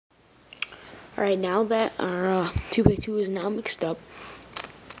Alright, now that our 2x2 is now mixed up,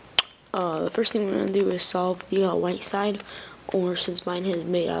 the first thing we're going to do is solve the white side, or since mine is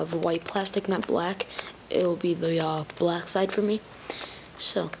made out of white plastic, not black, it will be the black side for me.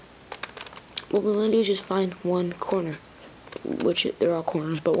 So, what we're going to do is just find one corner, which they're all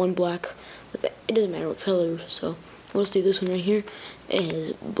corners, but one black, it doesn't matter what color, so let's do this one right here. It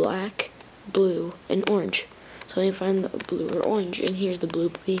is black, blue, and orange. So I need to find the blue or orange, and here's the blue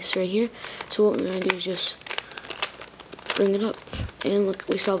piece right here. So what we're going to do is just bring it up, and look,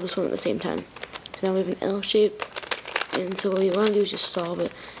 we solve this one at the same time. So now we have an L shape, and so what you want to do is just solve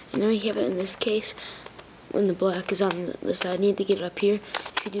it. And now we have it in this case, when the black is on the side, you need to get it up here.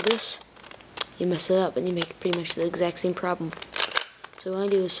 If you do this, you mess it up, and you make pretty much the exact same problem. So what I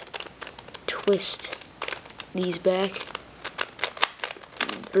want to do is twist these back,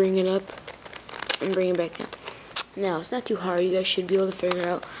 bring it up, and bring it back down. Now, it's not too hard. You guys should be able to figure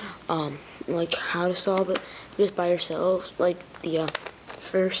out like how to solve it just by yourselves, like the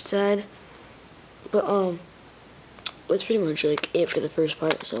first side. But that's pretty much like it for the first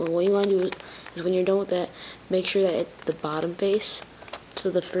part. So what you want to do is when you're done with that, make sure that it's the bottom face. So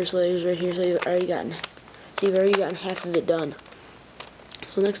the first layer is right here. So you've already gotten half of it done.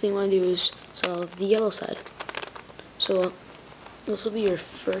 So next thing you want to do is solve the yellow side. So this will be your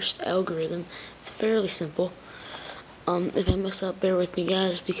first algorithm. It's fairly simple. If I mess up, bear with me,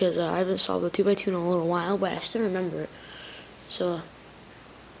 guys, because I haven't solved the 2x2 in a little while, but I still remember it. So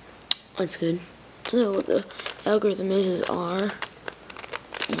that's good. So what the algorithm is R,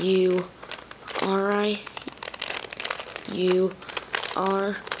 U, R, I, U,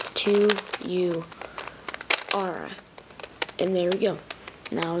 R, 2, U, R, I. And there we go.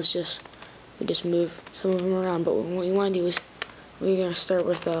 Now it's just, we just move some of them around, but what we want to do is, we're going to start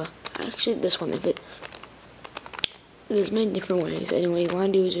with, actually this one, there's many different ways. Anyway, you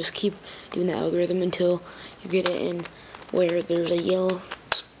want to do is just keep doing the algorithm until you get it in where there's a yellow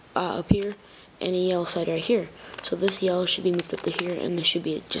up here and a yellow side right here. So this yellow should be moved up to here, and this should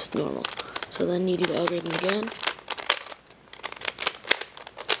be just normal. So then you do the algorithm again.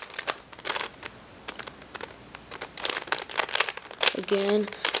 Again,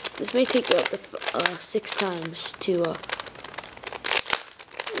 this may take up to 6 times to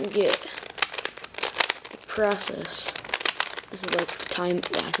get the process. This is like time,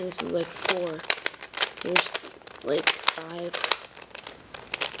 yeah, I think this is like 4. Here's like 5.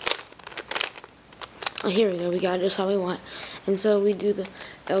 Oh, here we go, we got it just how we want. And so we do the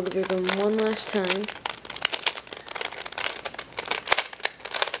algorithm one last time.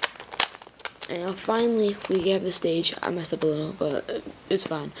 And now finally, we have the stage. I messed up a little, but it's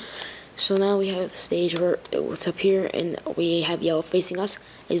fine. So now we have the stage where it's up here, and we have yellow facing us.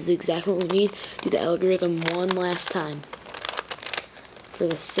 This is exactly what we need. Do the algorithm one last time. For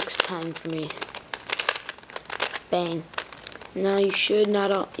the 6th time for me. Bang. Now you should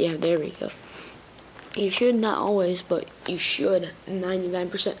not yeah, there we go. You should not always, but you should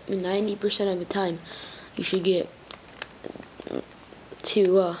 90% of the time you should get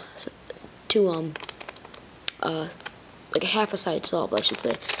like half a side solved, I should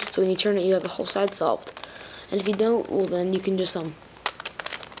say. So when you turn it, you have the whole side solved. And if you don't, well then you can just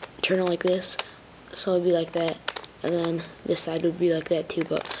turn it like this, so it'd be like that, and then this side would be like that too,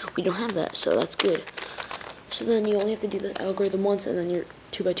 but we don't have that, so that's good. So then you only have to do the algorithm once, and then your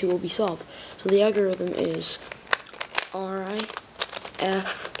 2x2 will be solved. So the algorithm is RI,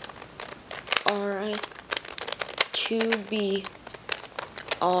 F, RI, 2B,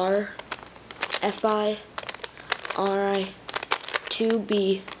 R, FI, RI,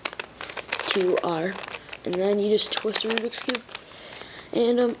 2B, 2R, and then you just twist the Rubik's Cube,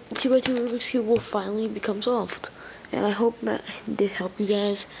 and 2x2 Rubik's Cube will finally become solved. And I hope that did help you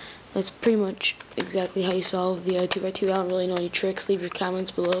guys. That's pretty much exactly how you solve the 2x2. I don't really know any tricks. Leave your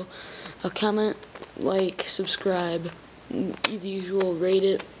comments below. Comment, like, subscribe, the usual, rate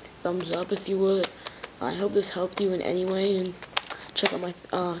it, thumbs up if you would. I hope this helped you in any way, and check out my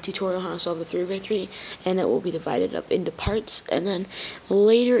tutorial on how to solve the 3x3, and it will be divided up into parts. And then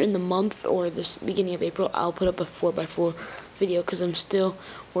later in the month, or this beginning of April, I'll put up a 4x4 video, because I'm still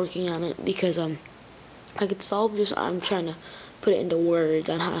working on it, because I could solve, just I'm trying to put it into words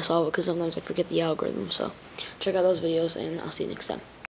on how to solve it, because sometimes I forget the algorithm. So check out those videos, and I'll see you next time.